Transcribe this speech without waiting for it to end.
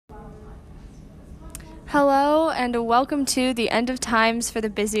Hello and welcome to the end of times for the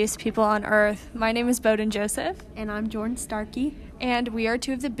busiest people on earth. My name is Bowden Joseph. And I'm Jordan Starkey. And we are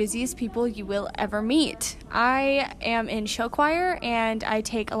two of the busiest people you will ever meet. I am in show choir and I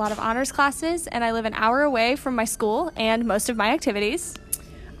take a lot of honors classes and I live an hour away from my school and most of my activities.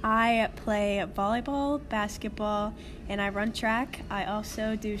 I play volleyball, basketball, and I run track. I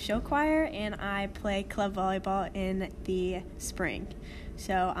also do show choir and I play club volleyball in the spring.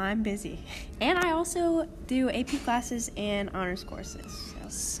 So I'm busy. And I also do AP classes and honors courses.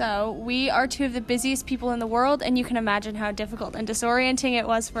 So we are two of the busiest people in the world, and you can imagine how difficult and disorienting it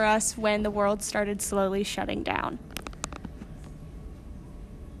was for us when the world started slowly shutting down.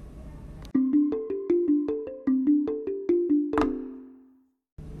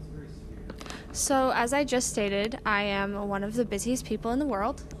 So, as I just stated, I am one of the busiest people in the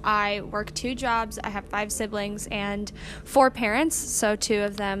world. I work 2 jobs, I have 5 siblings, and 4 parents. So 2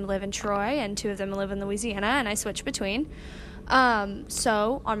 of them live in Troy, and 2 of them live in Louisiana, and I switch between.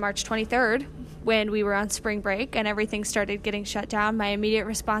 So, on March 23rd, when we were on spring break and everything started getting shut down, my immediate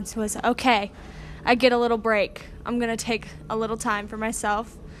response was, okay, I get a little break. I'm going to take a little time for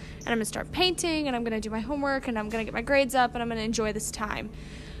myself, and I'm going to start painting, and I'm going to do my homework, and I'm going to get my grades up, and I'm going to enjoy this time.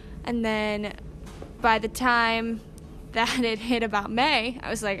 And then by the time that it hit about May, I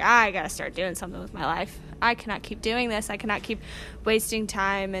was like, I got to start doing something with my life. I cannot keep doing this. I cannot keep wasting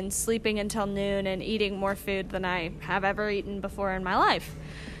time and sleeping until noon and eating more food than I have ever eaten before in my life.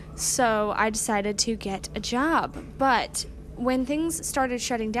 So I decided to get a job. But when things started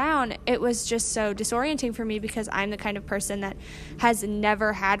shutting down, it was just so disorienting for me because I'm the kind of person that has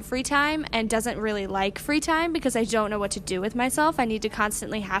never had free time and doesn't really like free time because I don't know what to do with myself. I need to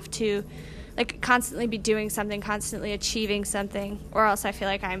constantly be doing something, constantly achieving something, or else I feel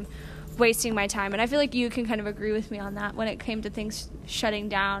like I'm wasting my time. And I feel like you can kind of agree with me on that when it came to things shutting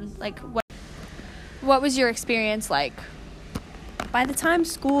down. Like, what was your experience like? By the time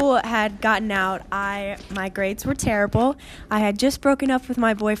school had gotten out, my grades were terrible. I had just broken up with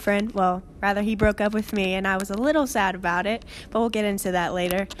my boyfriend. Well, rather he broke up with me, and I was a little sad about it, but we'll get into that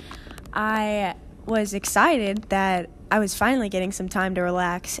later. I was excited that I was finally getting some time to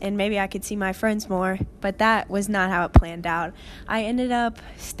relax, and maybe I could see my friends more, but that was not how it planned out. I ended up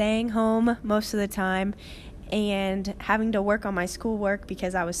staying home most of the time and having to work on my schoolwork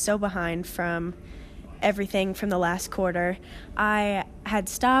because I was so behind from everything from the last quarter. I had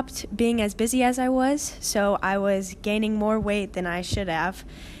stopped being as busy as I was, so I was gaining more weight than I should have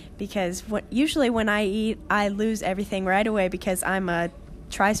because usually when I eat, I lose everything right away because I'm a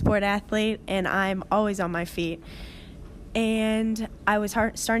tri-sport athlete and I'm always on my feet. And I was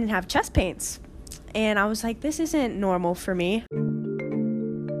starting to have chest pains, and I was like, this isn't normal for me.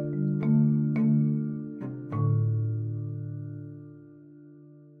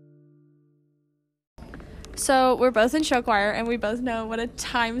 So we're both in show choir, and we both know what a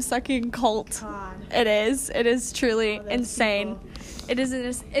time-sucking cult it is. It is truly insane. It is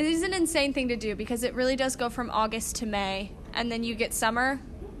an insane thing to do because it really does go from August to May, and then you get summer,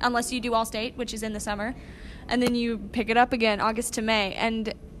 unless you do all-state, which is in the summer, and then you pick it up again August to May.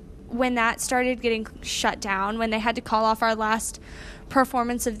 And when that started getting shut down, when they had to call off our last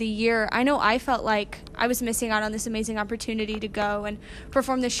performance of the year, I know I felt like I was missing out on this amazing opportunity to go and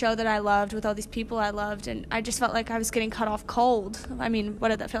perform this show that I loved with all these people I loved, and I just felt like I was getting cut off cold. I mean, what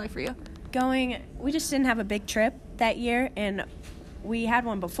did that feel like for you? We just didn't have a big trip that year, and we had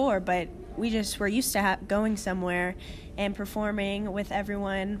one before, but we just were used to going somewhere and performing with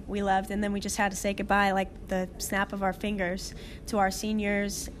everyone we loved, and then we just had to say goodbye like the snap of our fingers to our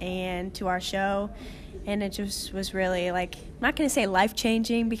seniors and to our show. And it just was really, like, I'm not going to say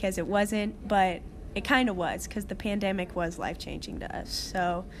life-changing because it wasn't, but it kind of was because the pandemic was life-changing to us.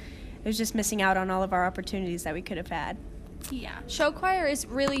 So it was just missing out on all of our opportunities that we could have had. Yeah. Show choir is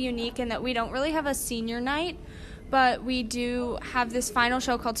really unique in that we don't really have a senior night, but we do have this final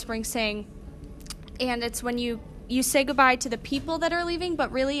show called Spring Sing, and it's when you say goodbye to the people that are leaving,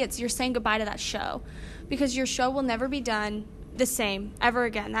 but really you're saying goodbye to that show because your show will never be done the same ever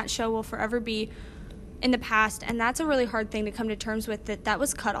again. That show will forever be in the past, and that's a really hard thing to come to terms with, that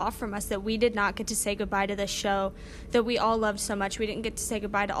was cut off from us, that we did not get to say goodbye to this show that we all loved so much. We didn't get to say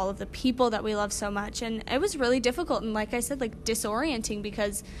goodbye to all of the people that we love so much, and it was really difficult and, like I said, like disorienting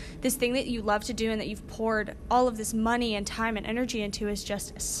because this thing that you love to do and that you've poured all of this money and time and energy into is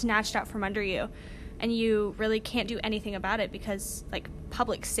just snatched out from under you, and you really can't do anything about it because, like,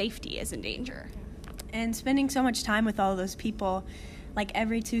 public safety is in danger. And spending so much time with all those people, like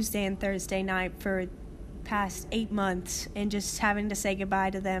every Tuesday and Thursday night for past 8 months, and just having to say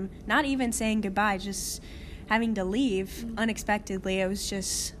goodbye to them, not even saying goodbye, just having to leave unexpectedly, it was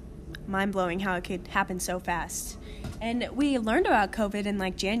just mind-blowing how it could happen so fast. And we learned about COVID in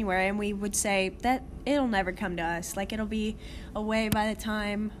like January, and we would say that it'll never come to us. Like, it'll be away by the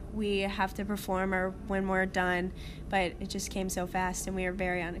time we have to perform or when we're done. But it just came so fast, and we were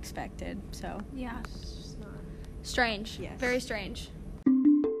very unexpected. So yeah, strange. Yes. Very strange.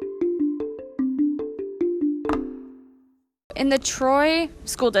 In the Troy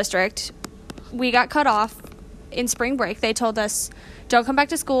school district, we got cut off in spring break. They told us, don't come back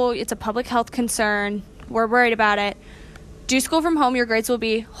to school. It's a public health concern. We're worried about it. Do school from home. Your grades will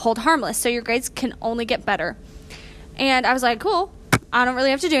be hold harmless. So your grades can only get better. And I was like, cool. I don't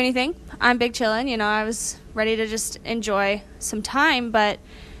really have to do anything. I'm big chillin'. You know, I was ready to just enjoy some time. But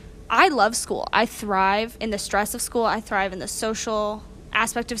I love school. I thrive in the stress of school. I thrive in the social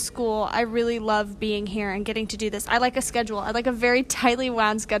aspect of school. I really love being here and getting to do this. I like a schedule. I like a very tightly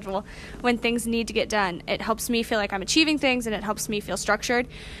wound schedule when things need to get done. It helps me feel like I'm achieving things, and it helps me feel structured.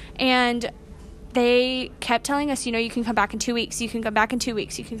 And they kept telling us, you know, you can come back in 2 weeks, you can come back in 2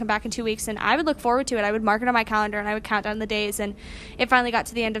 weeks, you can come back in 2 weeks. And I would look forward to it. I would mark it on my calendar, and I would count down the days. And it finally got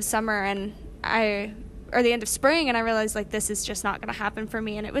to the end of summer or the end of spring, and I realized, like, this is just not going to happen for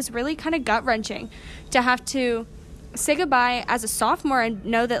me. And it was really kind of gut-wrenching to have to say goodbye as a sophomore and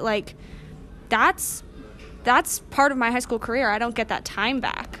know that, like, that's part of my high school career. I don't get that time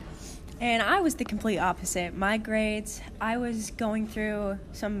back. And I was the complete opposite. My grades, I was going through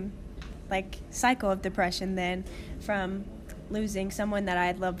some, like, cycle of depression then from losing someone that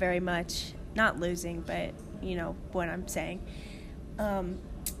I love very much. Not losing, but you know what I'm saying.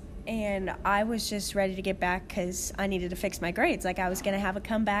 And I was just ready to get back because I needed to fix my grades. Like, I was going to have a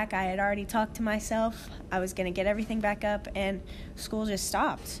comeback. I had already talked to myself. I was going to get everything back up, and school just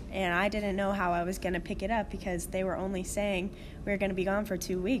stopped. And I didn't know how I was going to pick it up because they were only saying we were going to be gone for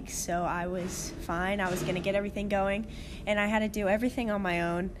 2 weeks. So I was fine. I was going to get everything going, and I had to do everything on my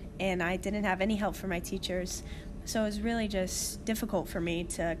own, and I didn't have any help from my teachers. So it was really just difficult for me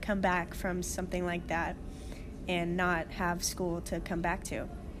to come back from something like that and not have school to come back to.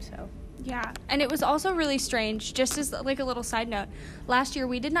 So yeah, and it was also really strange, just as like a little side note, last year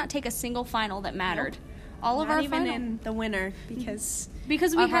we did not take a single final that mattered. All not of our even in the winter because we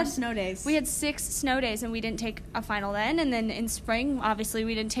had snow days. We had 6 snow days, and we didn't take a final then. And then in spring, obviously,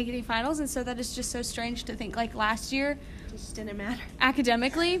 we didn't take any finals, and so that is just so strange to think, like, last year just didn't matter.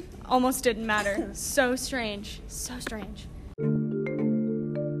 Academically, almost didn't matter. So strange. So strange.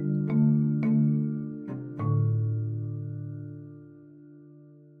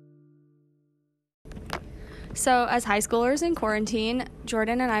 So as high schoolers in quarantine,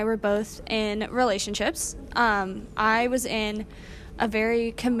 Jordan and I were both in relationships. I was in a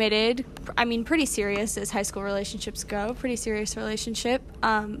very committed, pretty serious as high school relationships go, pretty serious relationship.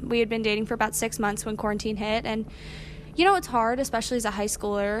 We had been dating for about 6 months when quarantine hit. And, you know, it's hard, especially as a high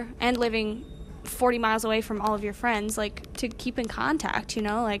schooler and living 40 miles away from all of your friends, like, to keep in contact, you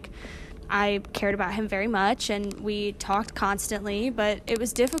know, like, I cared about him very much, and we talked constantly, but it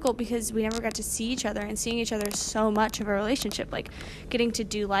was difficult because we never got to see each other, and seeing each other is so much of a relationship, like getting to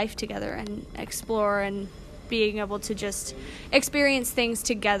do life together and explore and being able to just experience things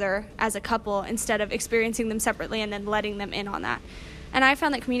together as a couple instead of experiencing them separately and then letting them in on that. And I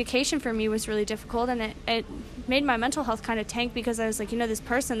found that communication for me was really difficult, and it made my mental health kind of tank because I was like, you know, this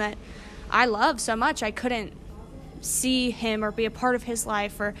person that I love so much, I couldn't see him or be a part of his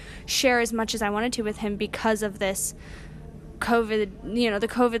life or share as much as I wanted to with him because of this COVID, you know, the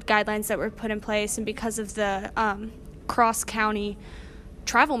COVID guidelines that were put in place, and because of the cross-county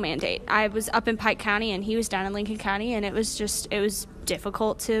travel mandate. I was up in Pike County and he was down in Lincoln County, and it was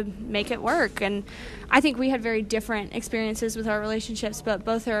difficult to make it work. And I think we had very different experiences with our relationships, but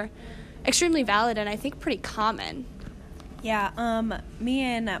both are extremely valid and I think pretty common. Yeah, me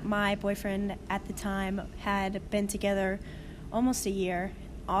and my boyfriend at the time had been together almost a year,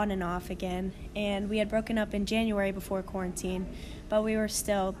 on and off again, and we had broken up in January before quarantine, but we were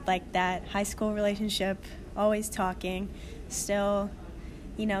still like that high school relationship, always talking, still,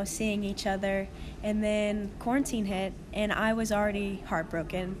 you know, seeing each other. And then quarantine hit, and I was already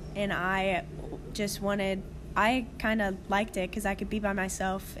heartbroken, and I kind of liked it because I could be by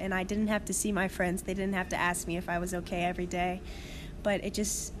myself and I didn't have to see my friends. They didn't have to ask me if I was okay every day. But it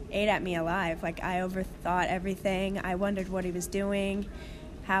just ate at me alive. Like, I overthought everything. I wondered what he was doing,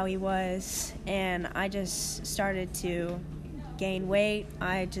 how he was, and I just started to gain weight.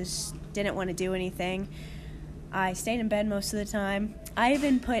 I just didn't want to do anything. I stayed in bed most of the time. I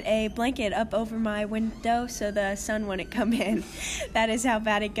even put a blanket up over my window so the sun wouldn't come in. That is how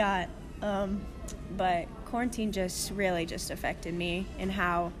bad it got. But quarantine just really just affected me and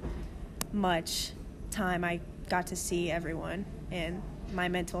how much time I got to see everyone. And my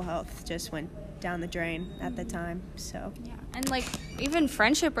mental health just went down the drain at the time. So yeah, and like even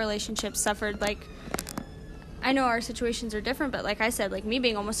friendship relationships suffered. Like, I know our situations are different, but like I said, like me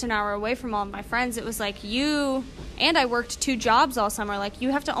being almost an hour away from all of my friends, it was like you and I worked 2 jobs all summer. Like,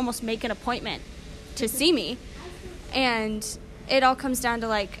 you have to almost make an appointment to see me, and it all comes down to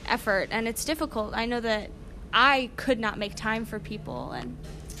like effort, and it's difficult. I know that I could not make time for people. And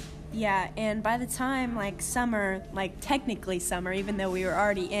yeah, and by the time like summer, like technically summer, even though we were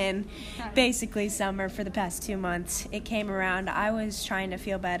already in basically summer for the past 2 months, it came around. I was trying to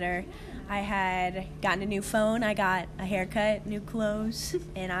feel better. I had gotten a new phone, I got a haircut, new clothes,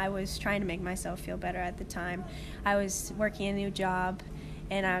 and I was trying to make myself feel better at the time. I was working a new job,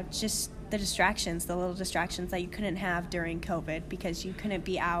 and I just the little distractions that you couldn't have during COVID, because you couldn't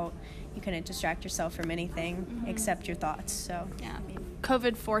be out. You couldn't distract yourself from anything except your thoughts. So yeah, I mean,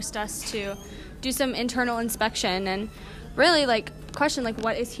 COVID forced us to do some internal inspection and really like question like,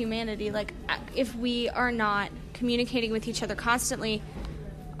 what is humanity? Like, if we are not communicating with each other constantly,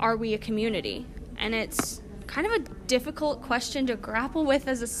 are we a community? And it's kind of a difficult question to grapple with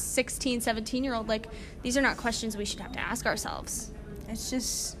as a 16, 17-year-old. Like, these are not questions we should have to ask ourselves. It's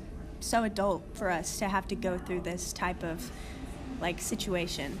just so adult for us to have to go through this type of like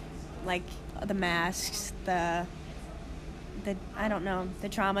situation. Like the masks, the I don't know, the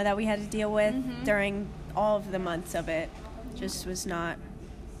trauma that we had to deal with during all of the months of it just was not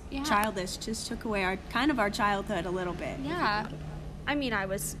childish. Just took away our childhood a little bit. Yeah. I mean, I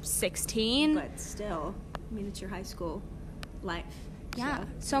was 16. But still, I mean, it's your high school life. Yeah.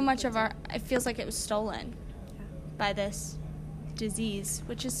 So much of it feels like it was stolen by this disease,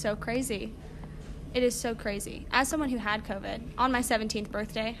 which is so crazy. It is so crazy. As someone who had COVID on my 17th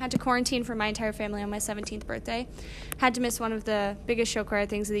birthday, had to quarantine for my entire family on my 17th birthday, had to miss one of the biggest show choir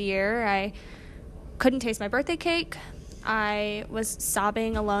things of the year. I couldn't taste my birthday cake. I was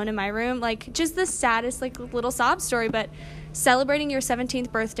sobbing alone in my room, like just the saddest like little sob story, but celebrating your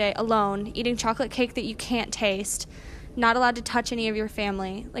 17th birthday alone, eating chocolate cake that you can't taste, not allowed to touch any of your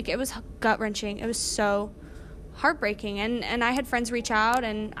family. Like, it was gut-wrenching. It was so heartbreaking. And I had friends reach out,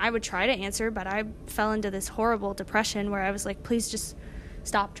 and I would try to answer, but I fell into this horrible depression where I was like, please just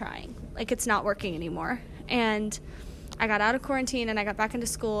stop trying. Like, it's not working anymore. And I got out of quarantine, and I got back into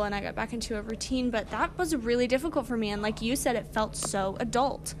school, and I got back into a routine, but that was really difficult for me. And like you said, it felt so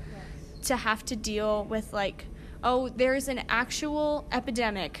adult to have to deal with like, oh, there's an actual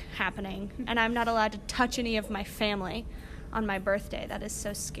epidemic happening, and I'm not allowed to touch any of my family on my birthday. That is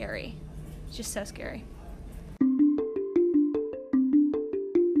so scary. It's just so scary.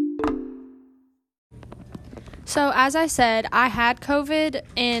 So as I said, I had COVID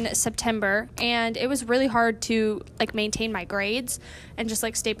in September, and it was really hard to like maintain my grades and just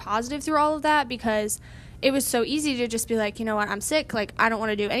like stay positive through all of that, because it was so easy to just be like, you know what, I'm sick, like I don't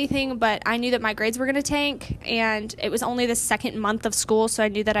want to do anything. But I knew that my grades were going to tank, and it was only the second month of school, so I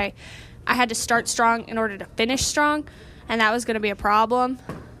knew that I had to start strong in order to finish strong, and that was going to be a problem.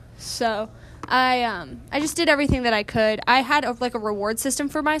 So I just did everything that I could. I had a reward system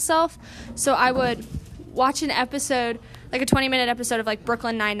for myself, so I would watch an episode, like a 20-minute episode of like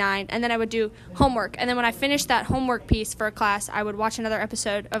Brooklyn Nine-Nine, and then I would do homework. And then when I finished that homework piece for a class, I would watch another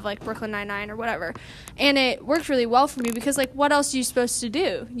episode of like Brooklyn Nine-Nine or whatever. And it worked really well for me, because like, what else are you supposed to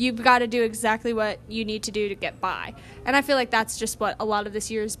do? You've got to do exactly what you need to do to get by. And I feel like that's just what a lot of this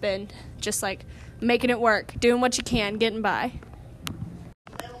year has been, just like making it work, doing what you can, getting by.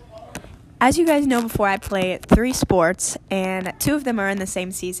 As you guys know, before I play 3 sports, and 2 of them are in the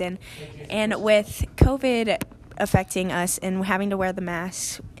same season. And with COVID affecting us and having to wear the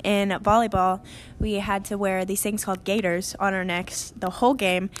masks, in volleyball, we had to wear these things called gaiters on our necks the whole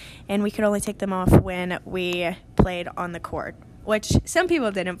game, and we could only take them off when we played on the court, which some people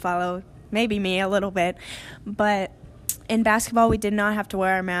didn't follow, maybe me a little bit. But in basketball, we did not have to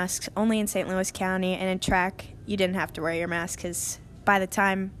wear our masks, only in St. Louis County, and in track, you didn't have to wear your mask, because by the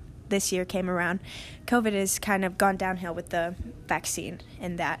time this year came around, COVID has kind of gone downhill with the vaccine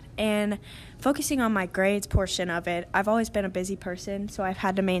and that. And focusing on my grades portion of it, I've always been a busy person, so I've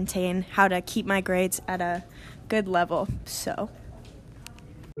had to maintain how to keep my grades at a good level. So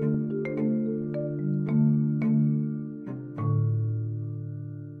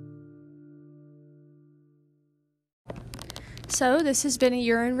this has been a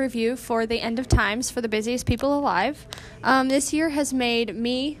year in review for the end of times for the busiest people alive. This year has made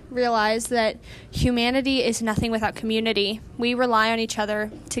me realize that humanity is nothing without community. We rely on each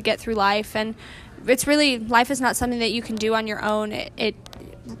other to get through life, and it's really, life is not something that you can do on your own. It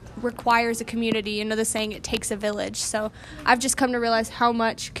requires a community. You know the saying, it takes a village. So I've just come to realize how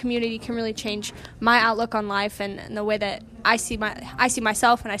much community can really change my outlook on life and the way that I see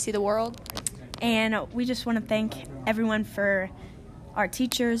myself and I see the world. And we just want to thank everyone for our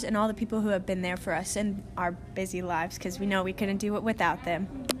teachers and all the people who have been there for us in our busy lives, because we know we couldn't do it without them.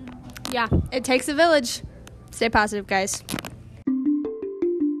 Yeah, it takes a village. Stay positive, guys.